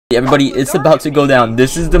Everybody, it's about to go down.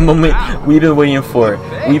 This is the moment we've been waiting for.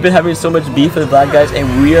 We've been having so much beef with Vlad, guys,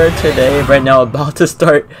 and we are today, right now, about to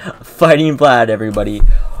start fighting Vlad, everybody.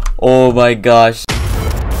 Oh my gosh.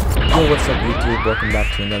 Yo, what's up, YouTube? Welcome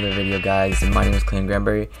back to another video, guys. My name is Chillin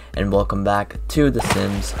Granberry, and welcome back to The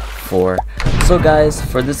Sims 4. So, guys,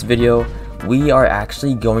 for this video, we are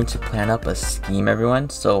actually going to plan up a scheme, everyone.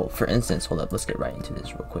 So, for instance, hold up, let's get right into this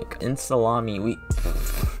real quick. In Salami,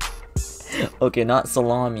 okay, not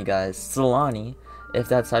salami, guys, salami, if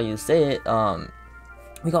that's how you say it.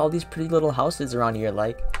 We got all these pretty little houses around here.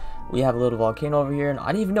 Like, we have a little volcano over here, and I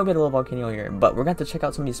didn't even know we had a little volcano here, but we're going to check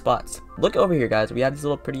out some of these spots. Look over here, guys, we have these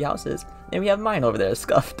little pretty houses, and we have mine over there,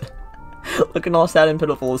 scuffed, looking all sad and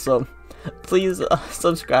pitiful. So please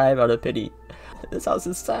subscribe out of pity. This house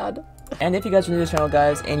is sad. And if you guys are new to the channel,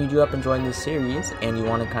 guys, and you do up enjoying this series and you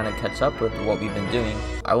want to kind of catch up with what we've been doing,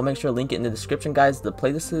 I will make sure to link it in the description, guys, the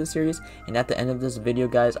playlist to the series. And at the end of this video,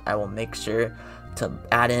 guys, I will make sure to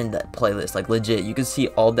add in that playlist. Like, legit, you can see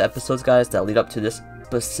all the episodes, guys, that lead up to this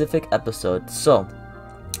specific episode. So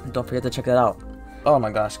don't forget to check that out. Oh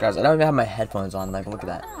my gosh, guys, I don't even have my headphones on. Like, look at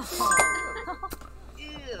that.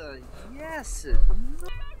 Yes.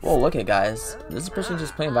 Whoa, look at, guys, this person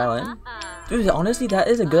just playing violin. Dude, honestly, that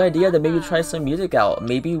is a good idea to maybe try some music out.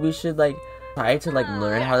 Maybe we should like try to like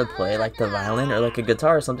learn how to play like the violin or like a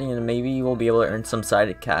guitar or something, and maybe we'll be able to earn some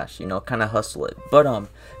side cash, you know, kind of hustle it. But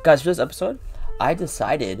guys, for this episode, I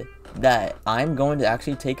decided that I'm going to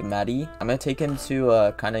actually take Matty. I'm gonna take him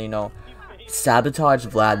to kind of, you know, sabotage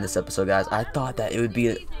Vlad in this episode, guys. I thought that it would be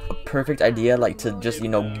a perfect idea, like, to just, you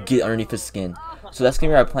know, get underneath his skin. So that's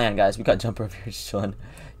gonna be our plan, guys. We got Jumper over here chilling.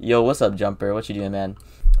 Yo, what's up, Jumper? What you doing, man?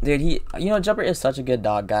 Dude, you know, Jumper is such a good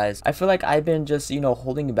dog, guys. I feel like I've been just, you know,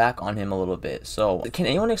 holding back on him a little bit. So, can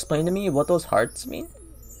anyone explain to me what those hearts mean?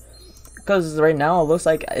 Because right now, it looks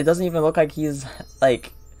like, it doesn't even look like he's,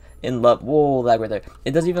 like, in love. Whoa, lag right there.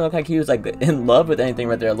 It doesn't even look like he was, like, in love with anything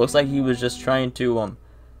right there. It looks like he was just trying to,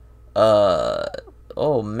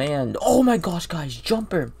 oh, man. Oh, my gosh, guys.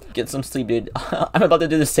 Jumper. Get some sleep, dude. I'm about to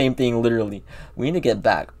do the same thing, literally. We need to get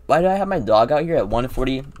back. Why do I have my dog out here at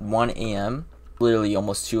 1:41 a.m.? Literally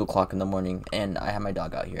almost 2 o'clock in the morning, and I have my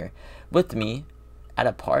dog out here with me at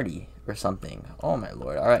a party or something. Oh my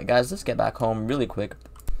lord. All right, guys, let's get back home really quick.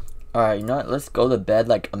 All right, you know what, let's go to bed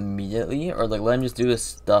like immediately, or like let him just do his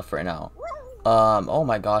stuff right now. Oh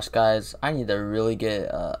my gosh, guys, I need to really get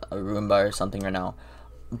a Roomba or something right now.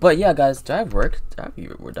 But yeah, guys, do I have work? Do I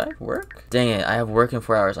have work? Dang it, I have work in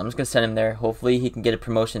 4 hours. I'm just gonna send him there. Hopefully he can get a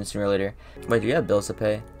promotion sooner or later. Wait, do you have bills to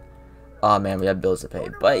pay? Oh man, we have bills to pay.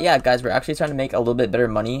 But yeah, guys, we're actually trying to make a little bit better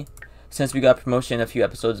money since we got promotion a few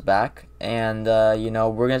episodes back. And you know,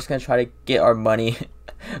 we're just gonna try to get our money.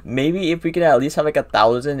 Maybe if we could at least have like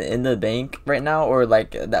 1,000 in the bank right now, or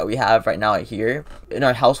like that we have right now here in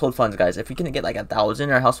our household funds, guys. If we can get like 1,000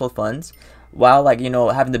 in our household funds while, like, you know,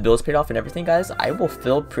 having the bills paid off and everything, guys, I will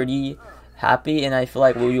feel pretty happy, and I feel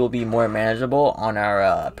like we will be more manageable on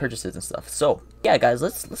our purchases and stuff. So yeah, guys,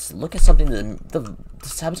 let's look at something to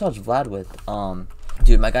sabotage Vlad with.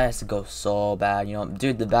 Dude, my guy has to go so bad, you know.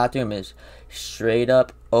 Dude, the bathroom is straight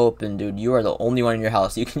up open, dude. You are the only one in your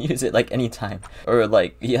house. You can use it like anytime, or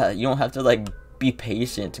like, yeah, you don't have to like be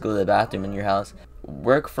patient to go to the bathroom in your house.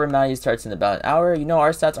 Work for Matty starts in about an hour. You know, our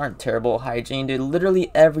stats aren't terrible. Hygiene, dude, literally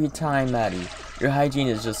every time, Matty, your hygiene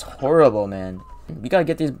is just horrible, man. We gotta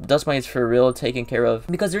get these dust mites for real taken care of,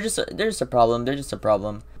 because they're just a problem. They're just a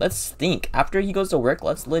problem. Let's think. After he goes to work,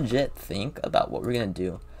 let's legit think about what we're gonna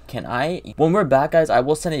do. Can I, when we're back, guys, I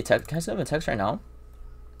will send a text. Can I send him a text right now?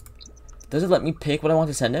 Does it let me pick what I want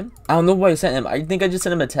to send him? I don't know what I sent him. I think I just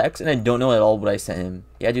sent him a text, and I don't know at all what I sent him.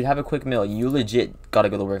 Yeah, dude, have a quick meal. You legit gotta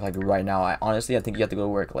go to work like right now. I think you have to go to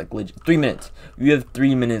work like legit 3 minutes. You have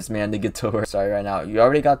 3 minutes, man, to get to work. Sorry, right now. You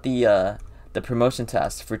already got the promotion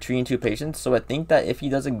task for treating 2 patients, so I think that if he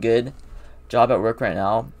does a good job at work right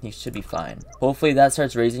now, he should be fine. Hopefully that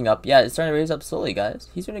starts raising up. Yeah, it's starting to raise up slowly, guys.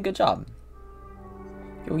 He's doing a good job.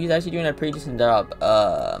 Yo, he's actually doing a pretty decent job.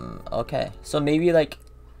 Okay, so maybe like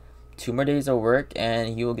 2 more days of work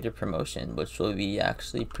and he will get a promotion, which will be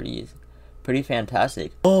actually pretty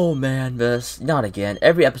fantastic. Oh man, best, not again.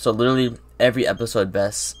 Every episode, literally every episode,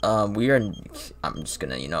 best. I'm just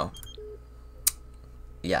gonna, you know,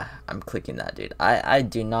 yeah, I'm clicking that, dude. I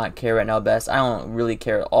do not care right now, best. I don't really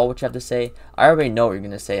care at all what you have to say. I already know what you're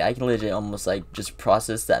gonna say. I can legit almost like just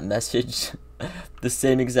process that message. The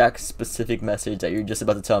same exact specific message that you're just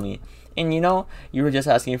about to tell me. And you know, you were just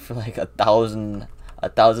asking for like 1,000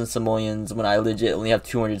 simoleons when I legit only have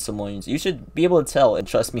 200 simoleons. You should be able to tell, and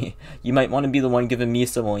trust me, you might want to be the one giving me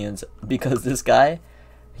simoleons, because this guy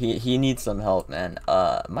He needs some help, man.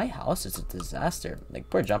 My house is a disaster. Like,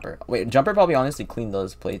 poor Jumper. Wait, Jumper probably honestly cleaned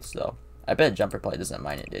those plates, though. I bet Jumper probably doesn't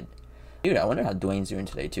mind it, dude. Dude, I wonder how Dwayne's doing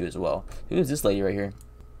today, too, as well. Who is this lady right here?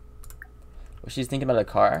 Well, she's thinking about a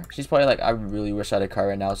car. She's probably like, I really wish I had a car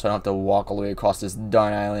right now so I don't have to walk all the way across this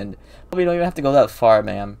darn island. Probably don't even have to go that far,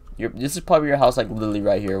 ma'am. This is probably your house, like, literally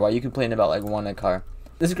right here. Why you complain about, like, wanting a car?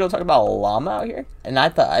 This girl talking about a llama out here? And I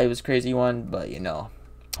thought I was crazy one, but, you know.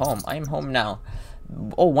 Home. I am home now.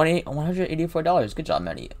 Oh, $184. Good job,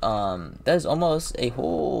 Matty. That is almost a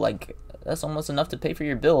whole, like, that's almost enough to pay for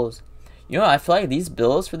your bills. You know, I feel like these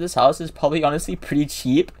bills for this house is probably honestly pretty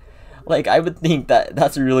cheap. Like, I would think that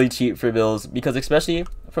that's really cheap for bills, because especially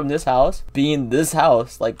from this house, being this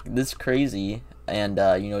house, like, this crazy, and,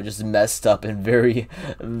 you know, just messed up and very,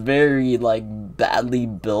 very, like, badly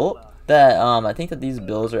built, that, I think that these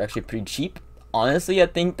bills are actually pretty cheap. Honestly, I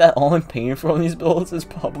think that all I'm paying for on these bills is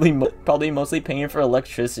probably mostly paying for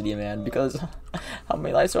electricity, man, because how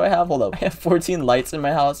many lights do I have? Hold up. I have 14 lights in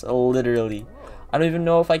my house, literally. I don't even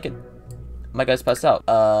know if I could... My guy's passed out.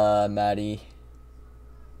 Matty.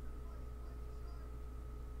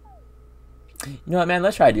 You know what, man?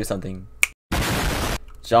 Let's try to do something.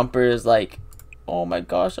 Jumper is like, oh my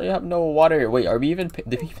gosh, I have no water. Wait, are we even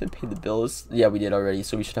did we even pay the bills? Yeah, we did already,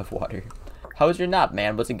 so we should have water. How was your nap,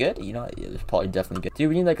 man? Was it good? You know, it was probably definitely good. Dude,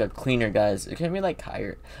 we need like a cleaner, guys. Can we like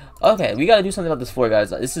hire? Okay, we gotta do something about this floor,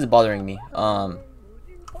 guys. This is bothering me.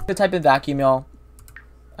 To type in vacuum, y'all.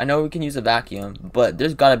 I know we can use a vacuum, but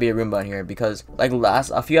there's gotta be a Roomba in here, because like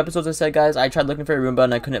a few episodes I said, guys, I tried looking for a Roomba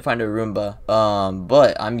and I couldn't find a Roomba.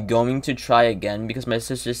 But I'm going to try again because my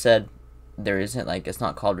sister said there isn't, like, it's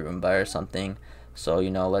not called Roomba or something. So, you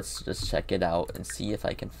know, let's just check it out and see if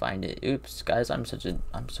I can find it. Oops, guys, I'm such a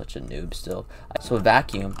noob still. So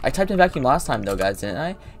vacuum. I typed in vacuum last time though, guys, didn't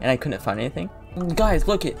I? And I couldn't find anything. Guys,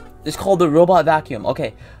 look it. It's called the robot vacuum.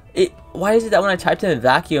 Okay. Why is it that when I typed in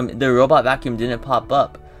vacuum, the robot vacuum didn't pop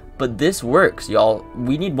up? But this works, y'all.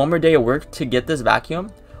 We need one more day of work to get this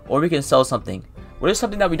vacuum, or we can sell something. What is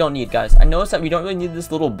something that we don't need, guys? I noticed that we don't really need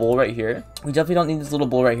this little bowl right here. We definitely don't need this little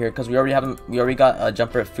bowl right here because we already got a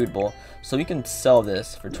Jumper food bowl, so we can sell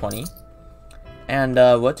this for 20. And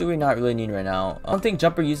what do we not really need right now? I don't think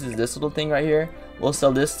Jumper uses this little thing right here. We'll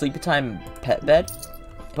sell this sleepy time pet bed.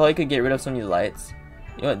 Probably could get rid of some of these lights.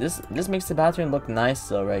 You know what, this makes the bathroom look nice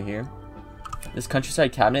though right here. This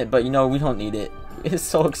countryside cabinet, but you know, we don't need it. It's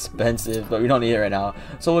so expensive, but we don't need it right now.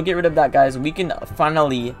 So we'll get rid of that, guys. We can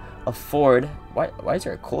finally afford... Why is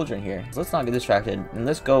there a cauldron here? So let's not get distracted, and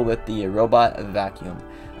let's go with the robot vacuum.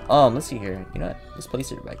 Let's see here. You know what? Let's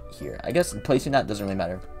place it right here. I guess placing that doesn't really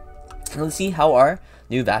matter. Let's see how our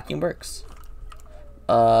new vacuum works.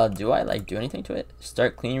 Do I like do anything to it?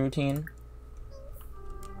 Start cleaning routine.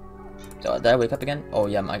 Did I wake up again? Oh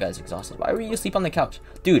yeah, my guy's exhausted. Why were you asleep on the couch?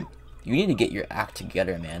 Dude, you need to get your act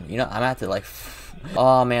together, man. You know, I'm gonna have to like...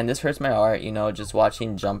 Oh man, this hurts my heart, you know, just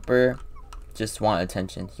watching Jumper just want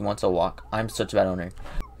attention. He wants a walk. I'm such a bad owner.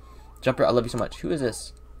 Jumper, I love you so much. Who is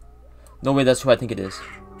this? No way, that's who I think it is.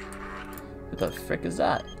 What the frick is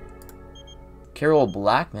that? Carol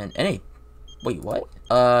Blackman. NA. Wait, what?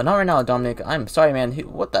 Not right now, Dominic. I'm sorry, man.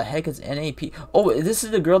 What the heck is NAP? Oh, this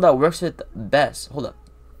is the girl that works at Best. Hold up.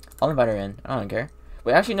 I'll invite her in. I don't care.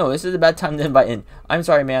 Wait, actually, no. This is a bad time to invite in. I'm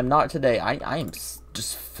sorry, ma'am. Not today. I am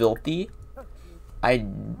just filthy.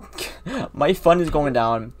 My fun is going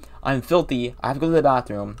down. I'm filthy. I have to go to the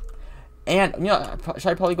bathroom. And, you know,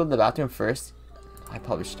 should I probably go to the bathroom first? I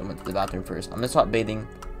probably should have went to the bathroom first. I'm gonna stop bathing.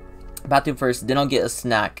 Bathroom first, then I'll get a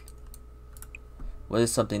snack. What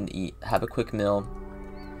is something to eat? Have a quick meal.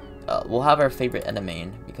 We'll have our favorite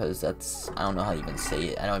edamame, because that's... I don't know how to even say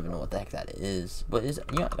it. I don't even know what the heck that is. What is it?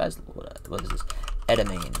 You know, guys, what is this?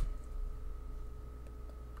 Edamame.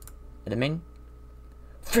 Edamame?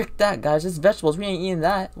 Frick that, guys. It's vegetables. We ain't eating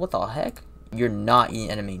that. What the heck? You're not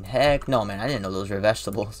eating edamame. Heck no, man. I didn't know those were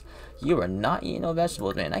vegetables. You are not eating no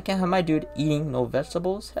vegetables, man. I can't have my dude eating no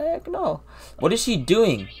vegetables. Heck no. What is she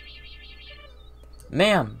doing?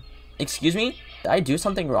 Ma'am. Excuse me? Did I do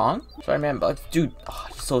something wrong? Sorry, man. But dude, oh,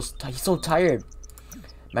 he's so tired.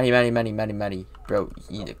 Matty. Bro,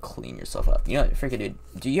 you need to clean yourself up. You know what? Frick it, dude.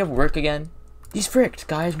 Do you have work again? These fricked,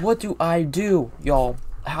 guys. What do I do, y'all?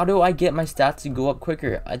 How do I get my stats to go up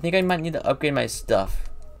quicker? I think I might need to upgrade my stuff.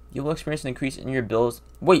 You will experience an increase in your bills.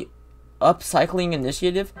 Wait, upcycling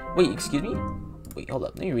initiative? Wait, excuse me? Wait, hold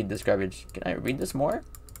up. Let me read this garbage. Can I read this more?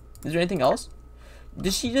 Is there anything else?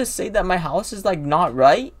 Did she just say that my house is like not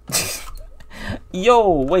right? Yo,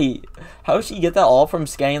 wait. How did she get that all from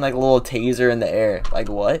scanning like a little taser in the air? Like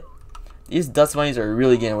what? These dust bunnies are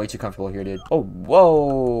really getting way too comfortable here, dude. Oh,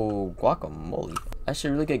 whoa, guacamole. I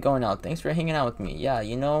should really get going now. Thanks for hanging out with me. Yeah,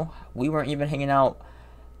 you know, we weren't even hanging out,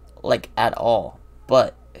 like, at all.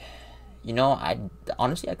 But, you know,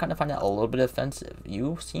 honestly, I kind of find that a little bit offensive.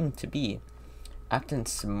 You seem to be acting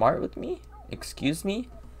smart with me. Excuse me?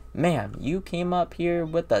 Ma'am, you came up here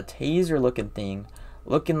with a taser-looking thing,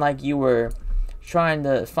 looking like you were trying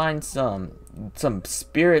to find some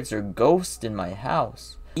spirits or ghosts in my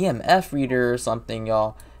house. EMF reader or something,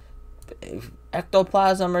 y'all.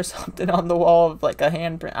 Ectoplasm or something on the wall of like a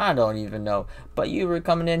handprint. I don't even know. But you were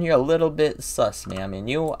coming in here a little bit sus, ma'am, and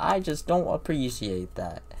I just don't appreciate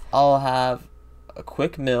that. I'll have a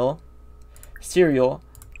quick meal, cereal,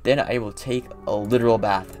 then I will take a literal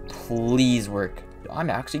bath. Please work. I'm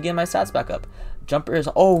actually getting my stats back up. Jumper is,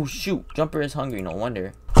 oh shoot, Jumper is hungry, no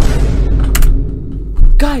wonder.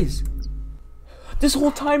 Guys, this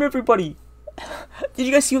whole time, everybody, did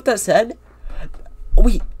you guys see what that said?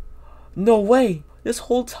 Wait, no way. This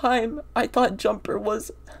whole time, I thought Jumper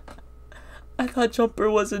was a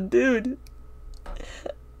dude.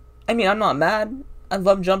 I mean, I'm not mad. I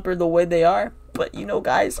love Jumper the way they are. But, you know,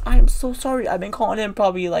 guys, I am so sorry. I've been calling him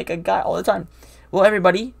probably like a guy all the time. Well,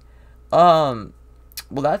 everybody, well,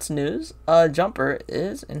 that's news. Jumper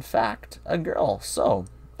is, in fact, a girl. So,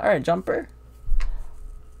 alright, Jumper.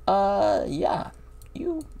 Yeah,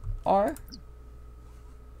 you are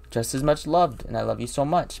just as much loved, and I love you so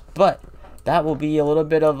much. But that will be a little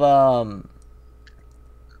bit of,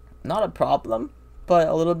 not a problem, but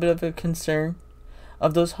a little bit of a concern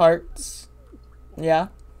of those hearts. Yeah,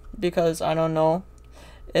 because I don't know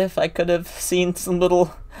if I could have seen some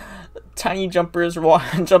little tiny jumpers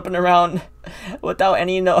jumping around without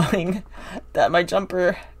any knowing that my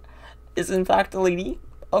Jumper is in fact a lady.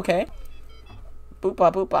 Okay. Boop,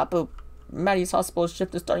 bop, boop, bop, boop. Matty's hospital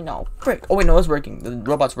shift is starting now. Frick. Oh, wait, no, it's working. The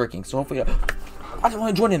robot's working, so hopefully... I don't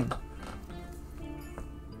want to join him.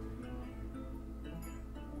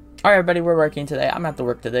 Alright, everybody, we're working today. I'm gonna have to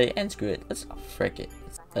work today, and screw it. Let's frick it.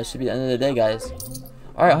 That should be the end of the day, guys.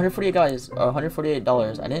 Alright, 148 guys.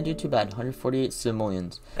 $148. I didn't do too bad. 148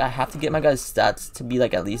 simoleons. I have to get my guys' stats to be,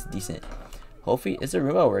 like, at least decent. Hopefully... Is the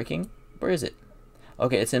robot working? Where is it?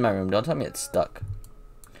 Okay, it's in my room. Don't tell me it's stuck.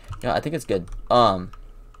 Yeah, I think it's good.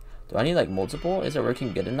 Do I need like multiple? Is it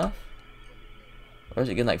working good enough? Or is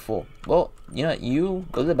it getting like full? Well, you know, you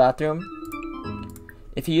go to the bathroom.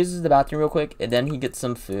 If he uses the bathroom real quick, and then he gets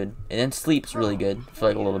some food, and then sleeps really good for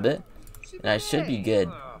like a little bit, and I should be good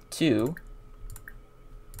to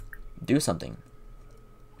do something.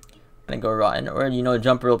 And go rotten, or you know,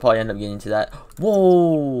 Jumper will probably end up getting to that.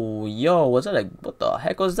 Whoa, yo, what's that? Like, what the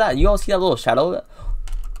heck was that? You all see that little shadow?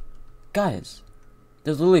 Guys.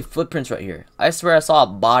 There's literally footprints right here. I swear I saw a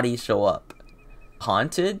body show up.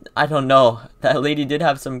 Haunted? I don't know. That lady did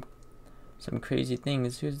have some crazy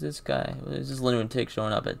things. Who's this guy? Who's this lunatic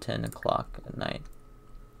showing up at 10 o'clock at night?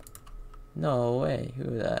 No way.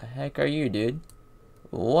 Who the heck are you, dude?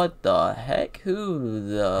 What the heck? Who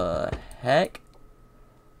the heck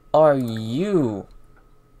are you?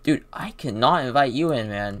 Dude, I cannot invite you in,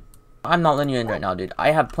 man. I'm not letting you in right now, dude. I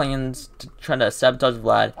have plans to try to sabotage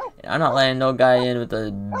Vlad, and I'm not letting no guy in with a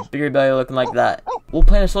bigger belly looking like that. We'll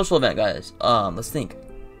plan a social event, guys. Let's think.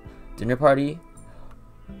 Dinner party.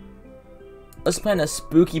 Let's plan a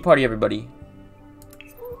spooky party, everybody.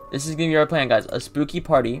 This is gonna be our plan, guys. A spooky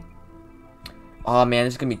party. Oh man,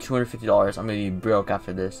 this is gonna be $250. I'm gonna be broke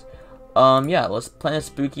after this. Yeah, let's plan a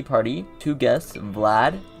spooky party. 2 guests,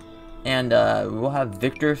 Vlad. And we will have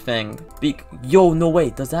Victor Fang. Yo, no way.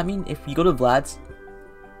 Does that mean if we go to Vlad's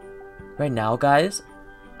right now, guys?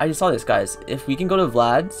 I just saw this, guys. If we can go to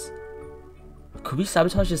Vlad's, could we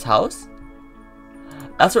sabotage his house?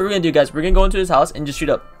 That's what we're gonna do, guys. We're gonna go into his house and just shoot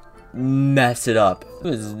up, mess it up. Who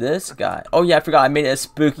is this guy? Oh yeah, I forgot. I made it a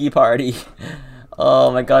spooky party. Oh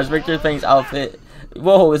my gosh, Victor Fang's outfit.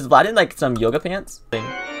 Whoa, is Vlad in like some yoga pants?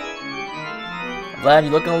 Vlad,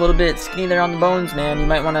 you're looking a little bit skinny there on the bones, man. You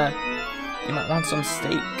might want some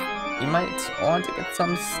steak. You might want to get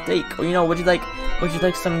some steak. Or you know, would you like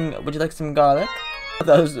some garlic?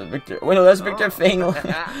 That was Victor. Wait, no, that's Victor Fang.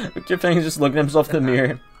 Victor Fang is just looking at himself in the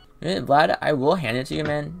mirror. Vlad, I will hand it to you,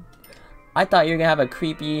 man. I thought you were gonna have a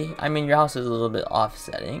creepy. I mean, your house is a little bit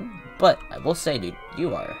offsetting, but I will say, dude,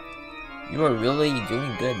 you are really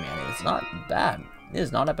doing good, man. It's not bad. It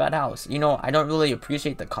is not a bad house. You know, I don't really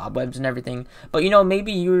appreciate the cobwebs and everything. But, you know,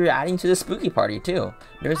 maybe you're adding to the spooky party, too.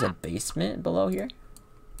 There's a basement below here.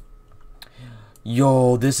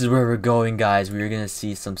 Yo, this is where we're going, guys. We're going to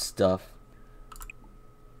see some stuff.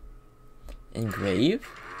 Engrave?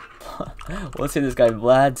 Let's say this guy,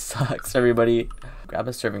 Vlad sucks, everybody. grab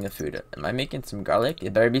a serving of food. Am I making some garlic?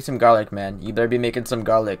 It better be some garlic, man. You better be making some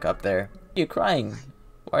garlic up there. Why are you crying?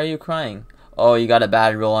 Why are you crying? Oh, you got a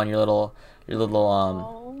bad roll on your little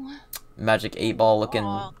magic 8-ball looking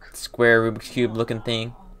square Rubik's Cube looking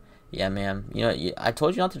thing. Yeah, man. You know, I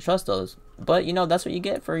told you not to trust those. But, you know, that's what you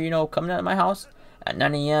get for, you know, coming out of my house at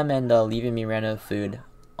 9 a.m. and leaving me random food.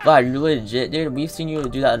 Vlad, you're legit, dude. We've seen you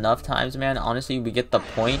do that enough times, man. Honestly, we get the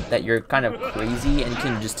point that you're kind of crazy and you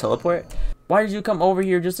can just teleport. Why did you come over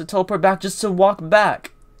here just to teleport back, just to walk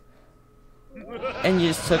back? And you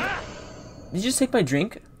just took... Did you just take my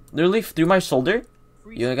drink? Literally through my shoulder?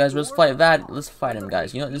 You know, guys, let's fight that. Let's fight him,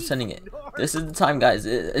 guys. You know, just sending it. This is the time, guys.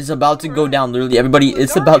 It's about to go down. Literally, everybody,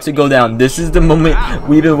 it's about to go down. This is the moment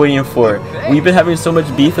we've been waiting for. We've been having so much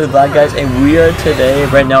beef with Vlad, guys, and we are today,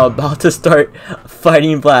 right now, about to start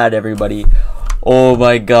fighting Vlad, everybody. Oh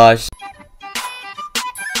my gosh.